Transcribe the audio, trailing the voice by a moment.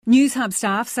Newshub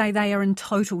staff say they are in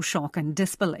total shock and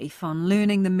disbelief on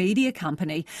learning the media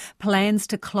company plans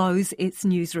to close its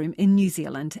newsroom in New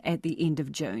Zealand at the end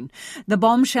of June. The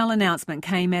bombshell announcement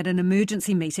came at an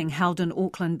emergency meeting held in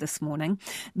Auckland this morning.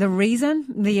 The reason?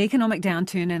 The economic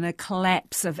downturn and a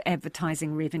collapse of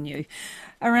advertising revenue.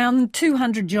 Around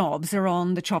 200 jobs are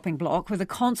on the chopping block, with a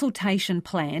consultation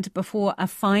planned before a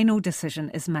final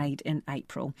decision is made in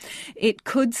April. It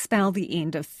could spell the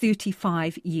end of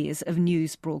 35 years of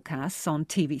news broadcasts on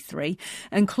TV3,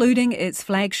 including its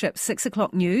flagship 6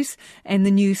 o'clock news and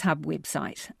the Newshub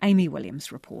website. Amy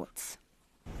Williams reports.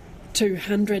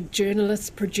 200 journalists,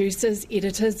 producers,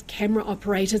 editors, camera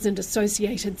operators and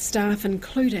associated staff,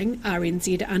 including,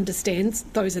 RNZ understands,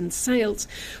 those in sales,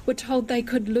 were told they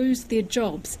could lose their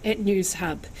jobs at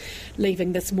Newshub.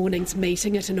 Leaving this morning's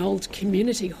meeting at an old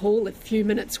community hall a few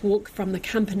minutes' walk from the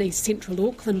company's central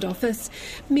Auckland office,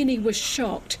 many were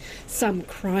shocked, some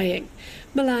crying.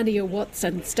 Melania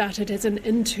Watson started as an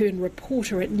intern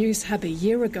reporter at Newshub a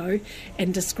year ago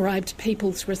and described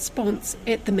people's response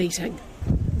at the meeting.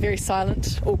 Very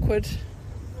silent, awkward.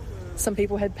 Some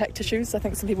people had packed tissues. I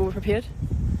think some people were prepared.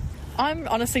 I'm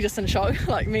honestly just in shock.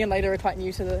 Like, me and Leda are quite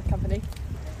new to the company.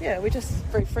 Yeah, we're just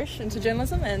very fresh into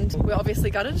journalism and we're obviously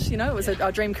gutted. You know, it was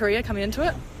our dream career coming into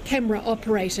it. Camera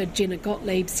operator Jenna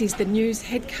Gottlieb says the news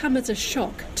had come as a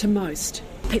shock to most.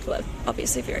 People are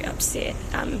obviously very upset.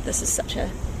 This is such an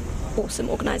awesome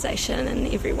organisation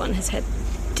and everyone has had,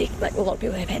 a lot of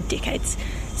people have had decades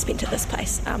spent at this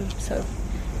place. So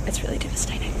it's really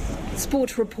devastating.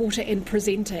 Sport reporter and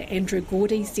presenter Andrew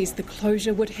Gordy says the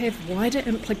closure would have wider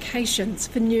implications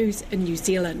for news in New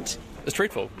Zealand. It's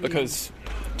dreadful because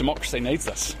democracy needs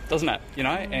this, doesn't it? You know,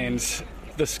 and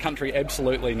this country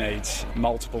absolutely needs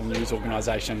multiple news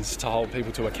organisations to hold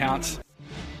people to account.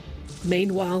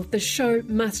 Meanwhile, the show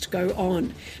must go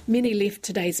on. Many left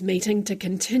today's meeting to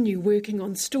continue working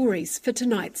on stories for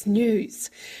tonight's news.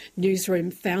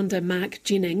 Newsroom founder Mark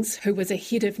Jennings, who was a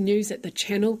head of news at the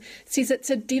channel, says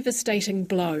it's a devastating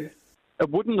blow.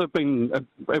 It wouldn't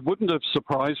have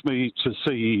surprised me to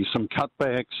see some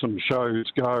cutbacks, some shows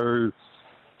go,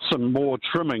 some more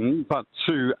trimming, but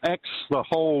to axe the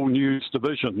whole news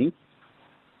division,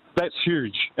 that's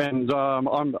huge. And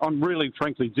I'm really,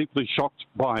 frankly, deeply shocked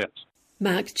by it.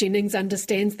 Mark Jennings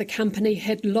understands the company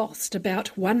had lost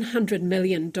about $100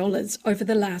 million over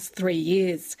the last 3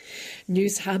 years.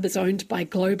 Newshub is owned by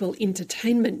global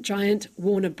entertainment giant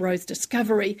Warner Bros.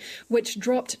 Discovery, which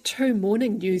dropped 2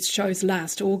 morning news shows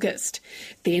last August.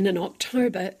 Then in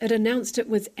October, it announced it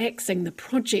was axing the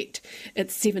project,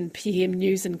 its 7 p.m.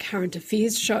 news and current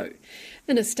affairs show.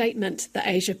 In a statement, the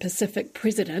Asia-Pacific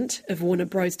president of Warner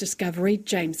Bros. Discovery,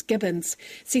 James Gibbons,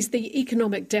 says the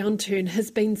economic downturn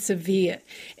has been severe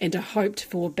and a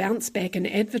hoped-for bounce-back in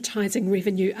advertising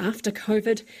revenue after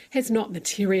COVID has not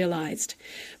materialised.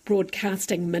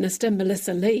 Broadcasting Minister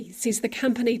Melissa Lee says the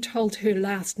company told her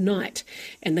last night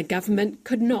and the government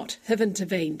could not have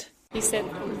intervened. He said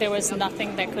there was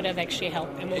nothing that could have actually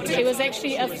helped. It was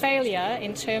actually a failure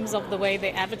in terms of the way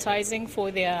they're advertising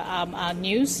for their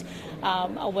news.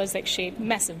 Was actually a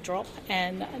massive drop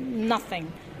and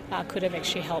nothing could have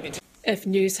actually helped. If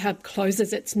Newshub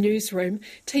closes its newsroom,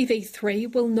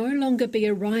 TV3 will no longer be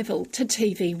a rival to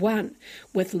TV1,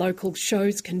 with local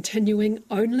shows continuing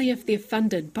only if they're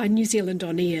funded by New Zealand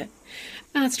On Air.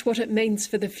 Asked what it means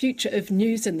for the future of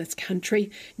news in this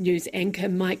country, news anchor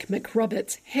Mike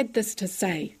McRoberts had this to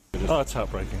say. Oh, it's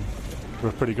heartbreaking. We're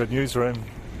a pretty good newsroom.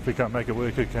 If we can't make it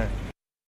work, who can?